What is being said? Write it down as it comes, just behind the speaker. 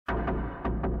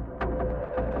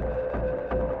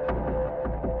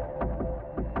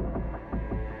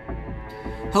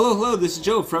Hello, hello, this is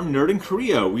Joe from Nerd in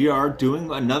Korea. We are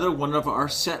doing another one of our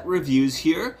set reviews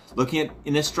here, looking at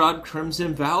Innistrad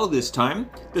Crimson Vow this time,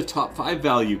 the top 5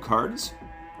 value cards.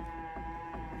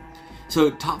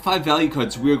 So, top 5 value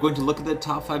cards, we are going to look at the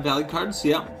top 5 value cards,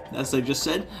 yeah, as I just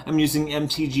said. I'm using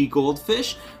MTG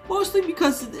Goldfish, mostly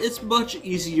because it's much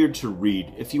easier to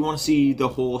read. If you want to see the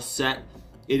whole set,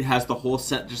 it has the whole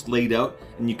set just laid out,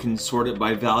 and you can sort it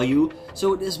by value,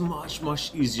 so it is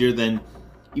much easier than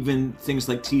even things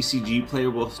like TCG Player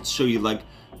will show you like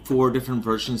 4 different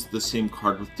versions of the same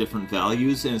card with different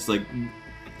values, and it's like,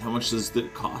 how much does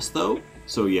it cost though?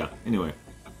 So yeah, anyway.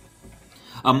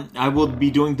 I will be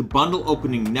doing the bundle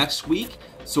opening next week,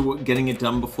 so we're getting it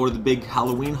done before the big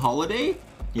Halloween holiday.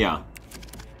 Yeah.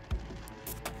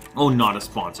 Oh, not a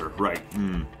sponsor, right.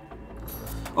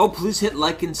 Oh, please hit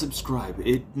like and subscribe.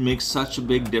 It makes such a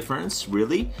big difference,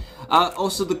 really.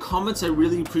 Also, the comments I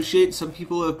really appreciate. Some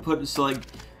people have put, so like,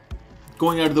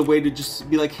 going out of the way to just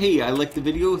be like, hey, I like the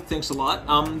video, thanks a lot.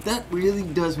 That really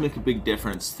does make a big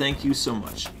difference. Thank you so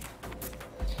much.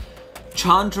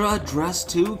 Chandra, dress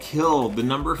to kill. The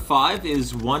number 5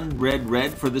 is 1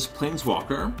 red for this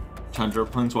Planeswalker. Chandra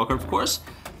Planeswalker, of course.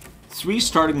 3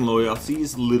 starting loyalty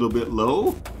is a little bit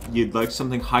low. You'd like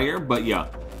something higher, but yeah.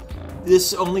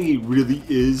 This only really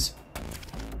is,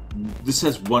 this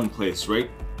has one place,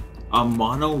 right? A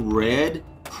mono red,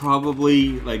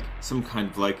 probably like some kind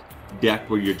of like deck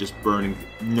where you're just burning,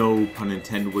 no pun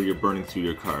intended, where you're burning through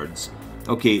your cards.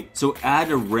 Okay, so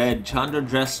add a red. Chandra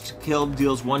Dressed Kill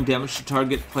deals 1 damage to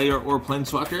target player or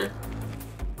planeswalker.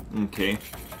 Okay.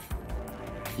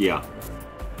 Yeah.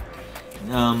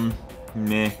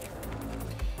 Meh.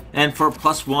 And for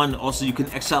 +1, also you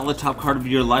can exile the top card of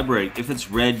your library. If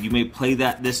it's red, you may play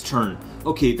that this turn.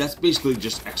 Okay, that's basically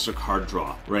just extra card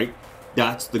draw, right?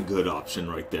 That's the good option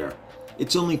right there.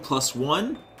 It's only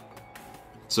 +1.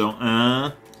 So,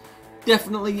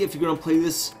 definitely if you're going to play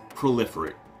this,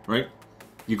 proliferate, right?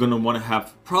 You're going to want to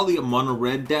have probably a mono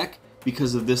red deck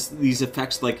because of these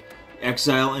effects like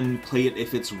exile and play it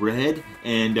if it's red.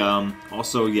 And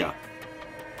also, yeah,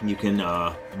 you can,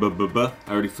 I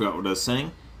already forgot what I was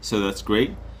saying. So that's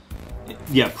great.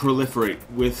 Yeah, proliferate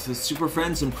with Super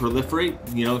Friends and proliferate.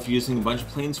 You know, if you're using a bunch of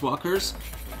planeswalkers,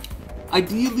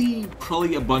 ideally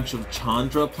probably a bunch of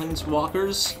Chandra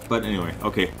planeswalkers. But anyway,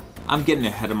 okay, I'm getting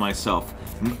ahead of myself.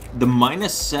 The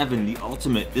 -7, the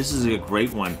ultimate. This is a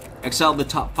great one. Exile the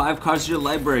top 5 cards of your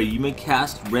library. You may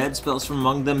cast red spells from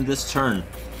among them this turn.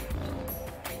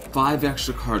 5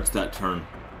 extra cards that turn.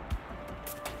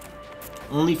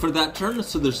 Only for that turn,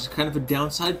 so there's kind of a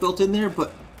downside built in there,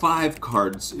 but 5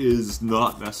 cards is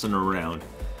not messing around.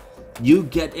 You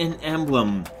get an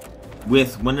emblem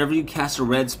with whenever you cast a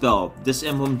red spell, this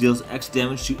emblem deals X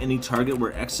damage to any target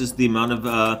where X is the amount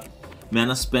of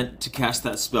mana spent to cast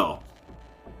that spell.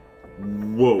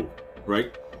 Whoa,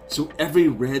 right? So every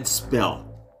red spell,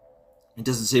 it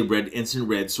doesn't say red instant,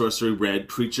 red sorcery, red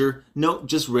creature. No,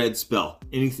 just red spell.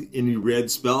 Any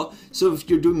red spell. So if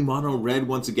you're doing mono red,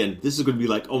 once again, this is going to be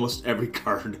like almost every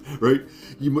card, right?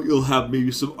 You'll have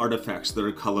maybe some artifacts that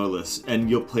are colorless, and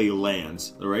you'll play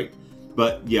lands, all right?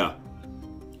 But yeah,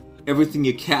 everything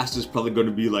you cast is probably going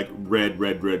to be like red.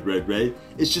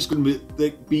 It's just going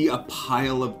to be a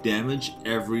pile of damage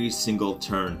every single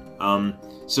turn.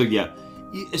 So yeah.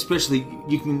 Especially,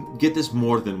 you can get this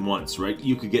more than once, right?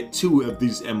 You could get 2 of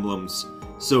these emblems.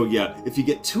 So yeah, if you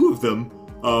get 2 of them,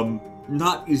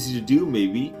 not easy to do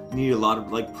maybe. You need a lot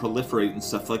of like proliferate and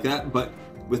stuff like that. But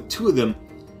with 2 of them,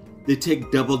 they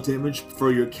take double damage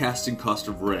for your casting cost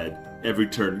of red every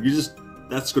turn.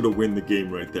 That's going to win the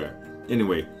game right there.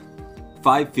 Anyway,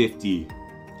 550.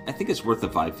 I think it's worth the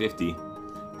 550.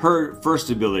 Her first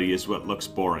ability is what looks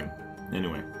boring.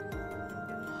 Anyway.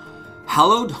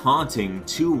 Hallowed Haunting,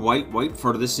 2 white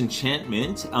for this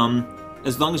enchantment.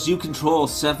 As long as you control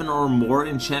 7 or more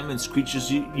enchantments,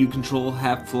 creatures you control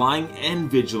have flying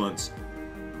and vigilance.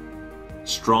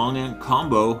 Strong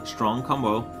combo.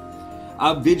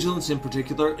 Vigilance in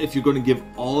particular, if you're going to give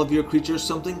all of your creatures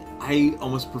something, I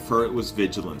almost prefer it was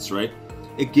vigilance, right?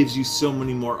 It gives you so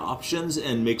many more options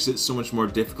and makes it so much more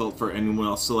difficult for anyone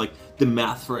else. So like the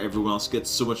math for everyone else gets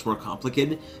so much more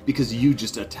complicated because you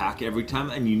just attack every time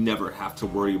and you never have to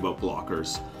worry about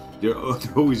blockers. They're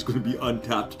always going to be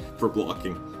untapped for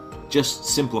blocking. Just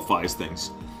simplifies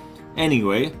things.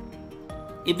 Anyway,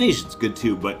 evasion's good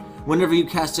too, but whenever you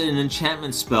cast an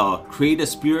enchantment spell, create a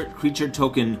spirit creature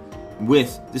token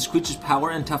with this creature's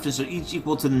power and toughness are each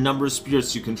equal to the number of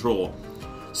spirits you control.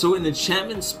 So an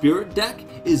enchantment spirit deck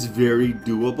is very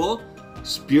doable.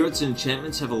 Spirits and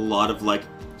enchantments have a lot of like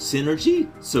synergy,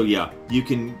 so yeah, you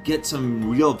can get some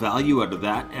real value out of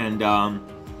that. And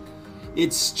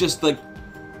It's just like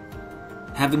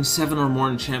having 7 or more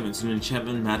enchantments in an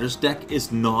Enchantment Matters deck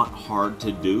is not hard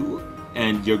to do,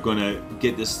 and you're gonna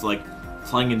get this like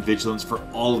Flying and Vigilance for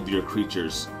all of your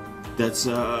creatures. That's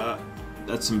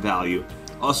some value.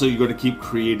 Also, you're gonna keep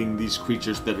creating these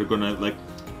creatures that are gonna like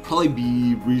probably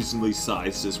be reasonably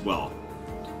sized as well.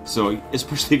 So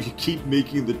especially if you keep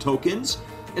making the tokens,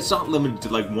 it's not limited to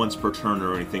like once per turn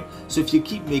or anything. So if you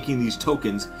keep making these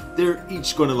tokens, they're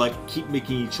each gonna like keep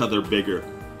making each other bigger.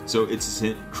 So it's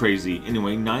crazy.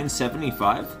 Anyway,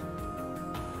 975.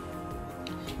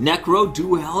 Necro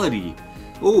Duality.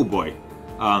 Oh boy.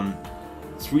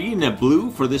 3 in a blue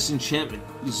for this enchantment.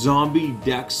 Zombie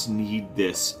decks need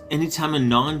this. Anytime a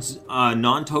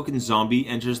non-token zombie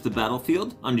enters the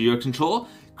battlefield under your control,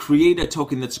 create a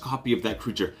token that's a copy of that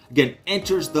creature. Again,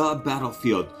 enters the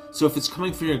battlefield. So if it's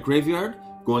coming from your graveyard,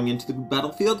 going into the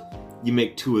battlefield, you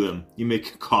make 2 of them. You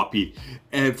make a copy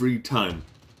every time.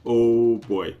 Oh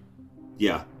boy.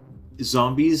 Yeah.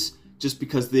 Zombies, just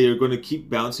because they are going to keep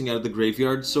bouncing out of the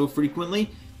graveyard so frequently,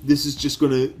 this is just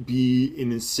going to be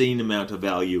an insane amount of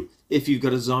value. If you've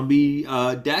got a zombie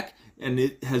deck and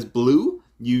it has blue,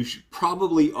 you should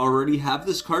probably already have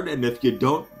this card, and if you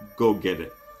don't, go get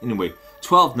it. Anyway,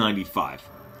 $12.95.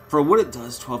 For what it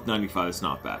does, $12.95 is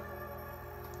not bad.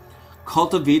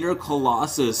 Cultivator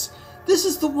Colossus. This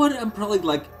is the one I'm probably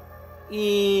like,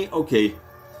 okay.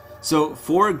 So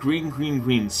 4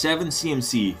 green, 7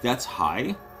 CMC. That's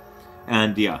high,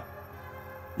 and yeah,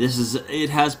 it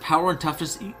has power and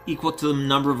toughness equal to the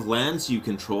number of lands you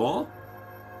control.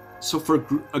 So for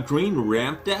a green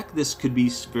ramp deck, this could be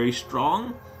very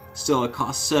strong. Still, it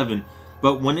costs 7.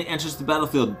 But when it enters the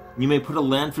battlefield, you may put a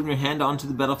land from your hand onto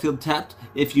the battlefield tapped.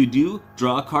 If you do,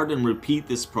 draw a card and repeat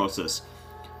this process.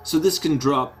 So this can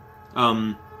drop,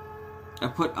 I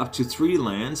put up to 3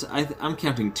 lands. I'm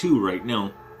counting 2 right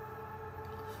now.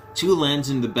 2 lands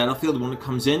in the battlefield when it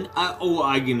comes in.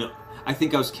 I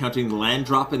think I was counting the land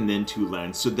drop and then 2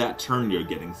 lands. So that turn you're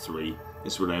getting 3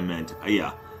 is what I meant.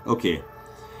 Yeah, okay.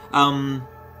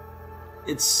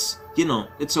 It's,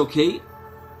 it's okay.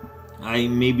 I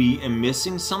maybe am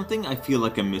missing something. I feel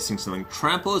like I'm missing something.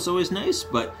 Trample is always nice,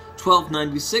 but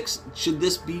 $12.96. Should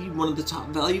this be one of the top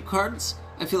value cards?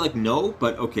 I feel like no,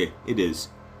 but okay, it is.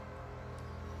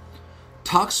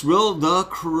 Toxrill the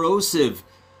Corrosive.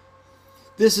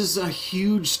 This is a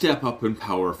huge step up in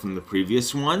power from the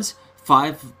previous ones.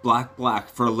 5 black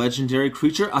for a legendary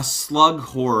creature, a slug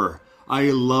horror. I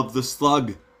love the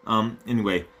slug.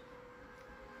 Anyway,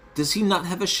 does he not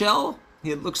have a shell?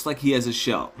 It looks like he has a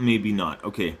shell. Maybe not.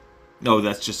 Okay. No,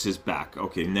 that's just his back.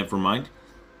 Okay, never mind.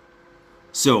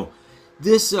 So,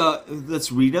 this,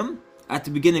 let's read them. At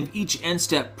the beginning of each end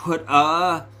step, put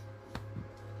a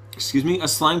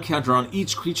slime counter on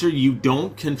each creature you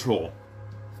don't control.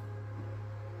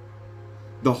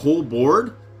 The whole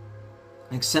board,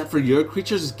 except for your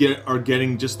creatures, are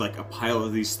getting just like a pile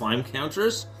of these slime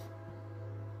counters.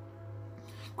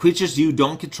 Creatures you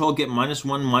don't control get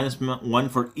 -1/-1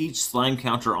 for each slime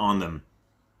counter on them.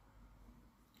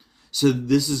 So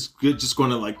this is just going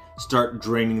to like start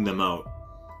draining them out.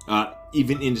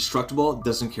 Even indestructible,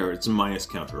 doesn't care. It's a minus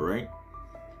counter, right?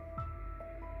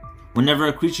 Whenever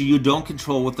a creature you don't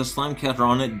control with a slime counter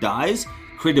on it dies,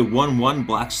 create a 1/1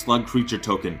 black slug creature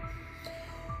token.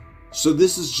 So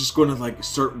this is just going to like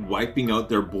start wiping out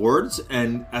their boards,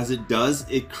 and as it does,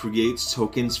 it creates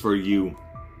tokens for you.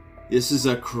 This is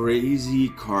a crazy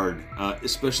card,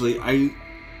 especially in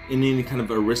any kind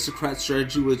of aristocrat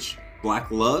strategy which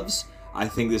Black loves. I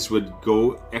think this would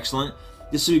go excellent.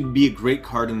 This would be a great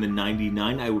card in the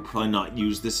 99. I would probably not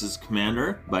use this as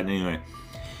commander, but anyway.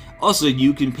 Also,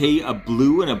 you can pay a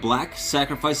blue and a black,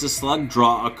 sacrifice a slug,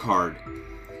 draw a card.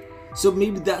 So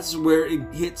maybe that's where it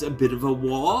hits a bit of a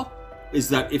wall. Is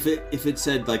that if it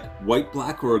said like white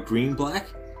black or a green black,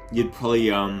 you'd probably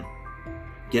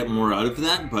get more out of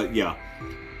that. But yeah,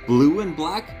 blue and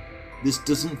black, this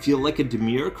doesn't feel like a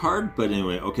Dimir card. But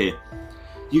anyway, okay,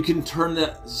 you can turn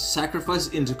that sacrifice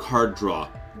into card draw.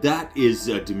 That is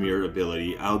a Dimir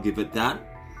ability. I'll give it that.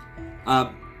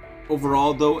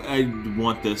 Overall, though, I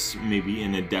want this maybe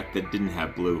in a deck that didn't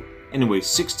have blue. Anyway,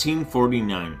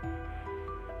 1649.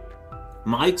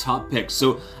 My top pick.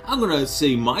 So I'm going to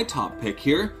say my top pick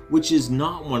here, which is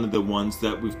not one of the ones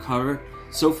that we've covered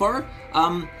so far.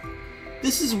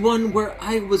 This is one where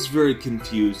I was very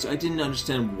confused. I didn't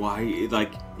understand why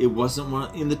it wasn't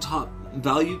one in the top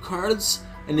value cards.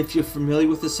 And if you're familiar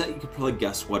with the set, you could probably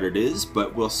guess what it is,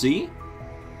 but we'll see.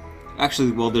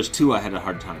 Actually, well, there's 2 I had a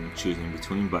hard time choosing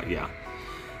between, but yeah.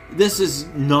 This has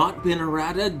not been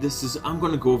errata. I'm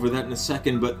going to go over that in a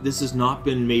second, but this has not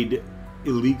been made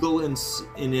illegal in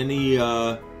any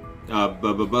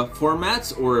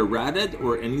formats or errata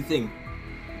or anything.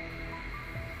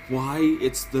 Why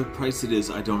it's the price it is,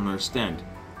 I don't understand.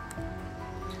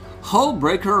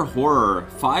 Hullbreaker Horror,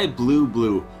 5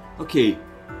 blue. Okay,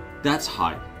 that's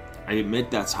high. I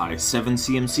admit that's high. 7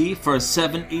 CMC for a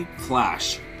 7/8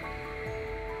 flash.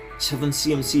 7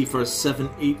 CMC for a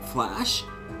 7/8 flash?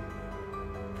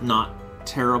 Not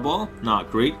terrible,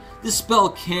 not great. This spell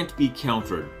can't be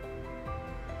countered.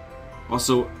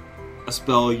 Also, a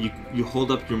spell you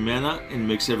hold up your mana and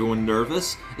makes everyone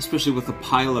nervous, especially with a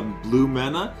pile of blue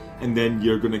mana, and then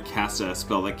you're gonna cast a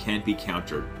spell that can't be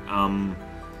countered.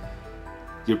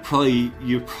 You're probably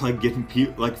getting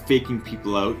faking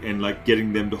people out and like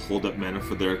getting them to hold up mana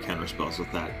for their counter spells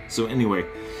with that. So anyway,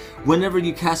 whenever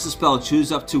you cast a spell,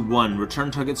 choose up to 1.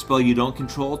 Return target spell you don't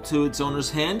control to its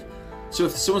owner's hand. So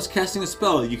if someone's casting a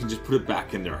spell, you can just put it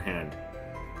back in their hand.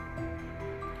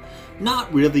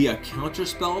 Not really a counter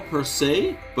spell per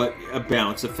se, but a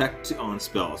bounce effect on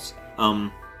spells.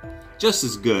 Just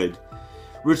as good.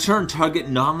 Return target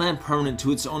non-land permanent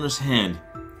to its owner's hand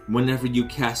whenever you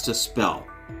cast a spell.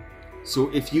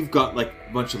 So if you've got like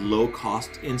a bunch of low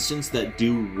cost instants that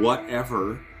do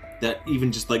whatever, that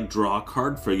even just like draw a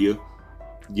card for you,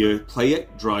 you play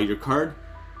it, draw your card,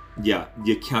 yeah,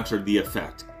 you counter the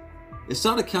effect. It's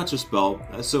not a counter spell,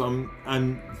 so I'm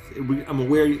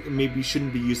aware maybe you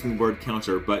shouldn't be using the word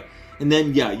counter, but and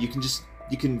then yeah, you can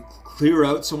clear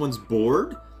out someone's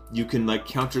board. You can like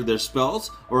counter their spells,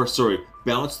 or sorry,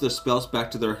 bounce their spells back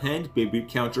to their hand. Maybe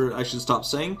counter, I should stop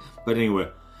saying. But anyway,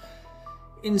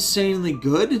 insanely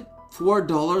good.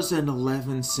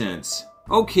 $4.11.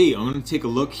 Okay, I'm going to take a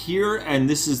look here, and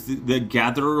this is the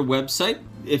Gatherer website.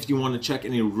 If you want to check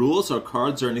any rules or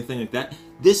cards or anything like that,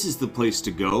 this is the place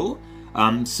to go.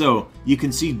 So you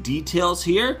can see details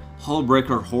here.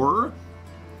 Hullbreaker Horror.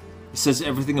 It says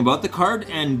everything about the card,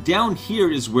 and down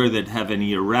here is where they'd have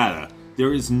any errata.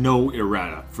 There is no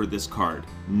errata for this card.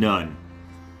 None.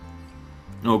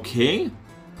 Okay,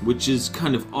 which is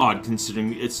kind of odd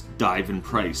considering its dive in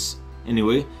price.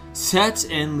 Anyway, sets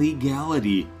and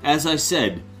legality. As I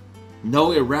said,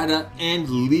 no errata and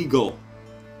legal.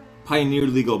 Pioneer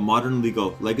legal, modern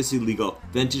legal, legacy legal,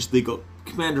 vintage legal,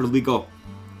 commander legal,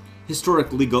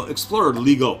 historic legal, explorer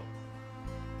legal.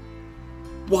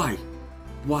 Why?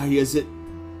 Why is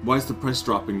the price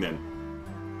dropping then?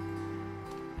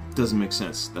 Doesn't make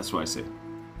sense. That's why I say.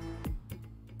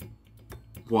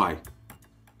 Why?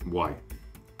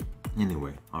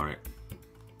 Anyway, alright.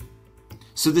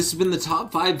 So this has been the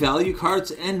top 5 value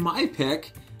cards and my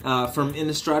pick from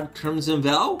Innistrad Crimson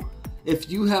Vow. If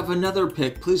you have another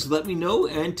pick, please let me know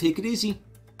and take it easy.